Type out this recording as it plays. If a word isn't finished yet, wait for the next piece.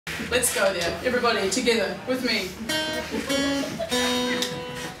Let's go there, everybody together with me.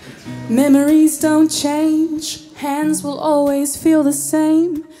 Memories don't change, hands will always feel the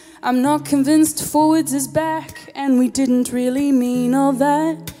same. I'm not convinced forwards is back, and we didn't really mean all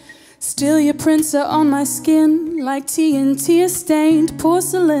that. Still your prints are on my skin, like TNT stained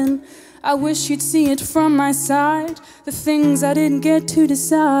porcelain. I wish you'd see it from my side, the things I didn't get to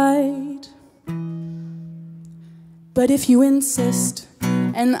decide. But if you insist,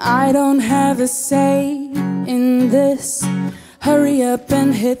 and I don't have a say in this, hurry up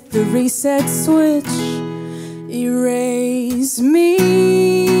and hit the reset switch. Erase me,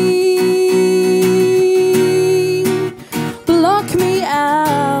 block me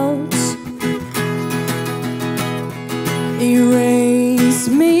out. Erase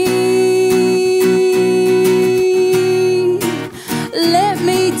me, let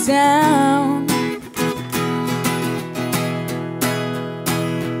me down.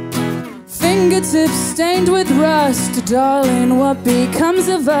 Fingertips stained with rust, darling, what becomes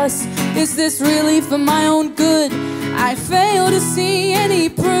of us? Is this really for my own good? I fail to see any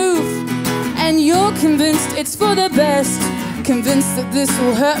proof, and you're convinced it's for the best. Convinced that this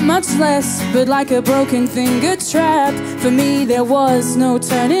will hurt much less, but like a broken finger trap, for me there was no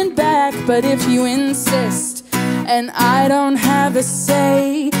turning back. But if you insist, and I don't have a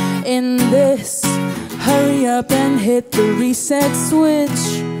say in this, hurry up and hit the reset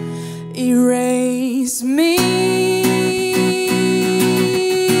switch. Erase me,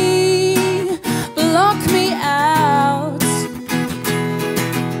 block me out.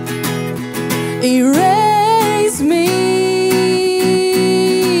 Erase me,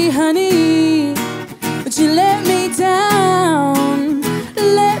 honey, but you let me down,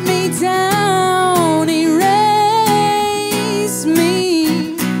 let me down. Erase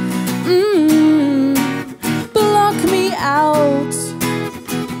me, block me out.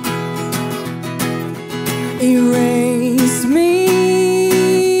 Erase me,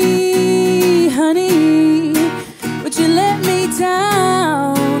 honey, but you let me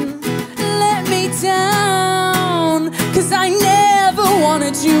down, let me down. 'Cause I never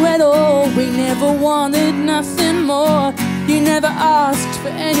wanted you at all, we never wanted nothing more. You never asked for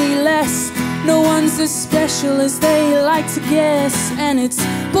any less, no one's as special as they like to guess. And it's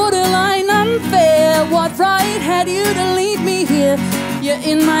borderline unfair, what right had you to leave me here? You're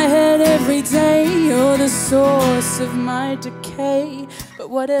in my head every day, you're the source of my decay. But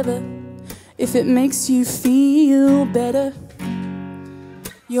whatever, if it makes you feel better,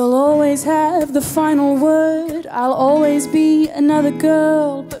 you'll always have the final word. I'll always be another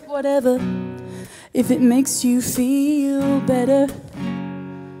girl. But whatever, if it makes you feel better,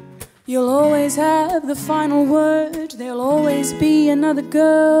 you'll always have the final word. There'll always be another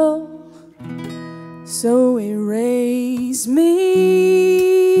girl. So erase me,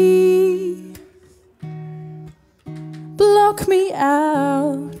 block me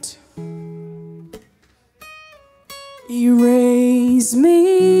out. Erase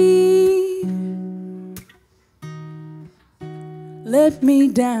me, let me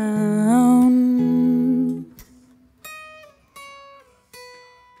down.